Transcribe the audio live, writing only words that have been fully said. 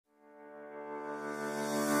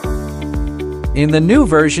In the new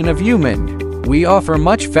version of UMind, we offer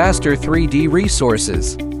much faster 3D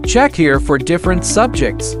resources. Check here for different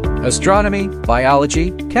subjects: astronomy,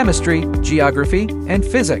 biology, chemistry, geography, and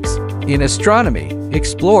physics. In astronomy,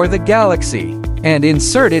 explore the galaxy and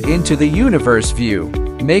insert it into the universe view.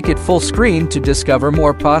 Make it full screen to discover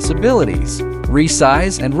more possibilities.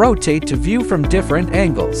 Resize and rotate to view from different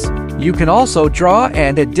angles. You can also draw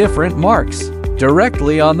and add different marks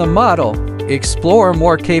directly on the model. Explore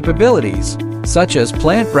more capabilities, such as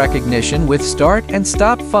plant recognition with start and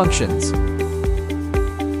stop functions.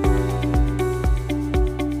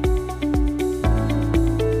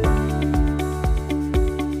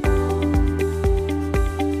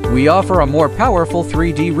 We offer a more powerful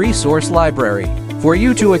 3D resource library for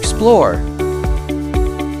you to explore.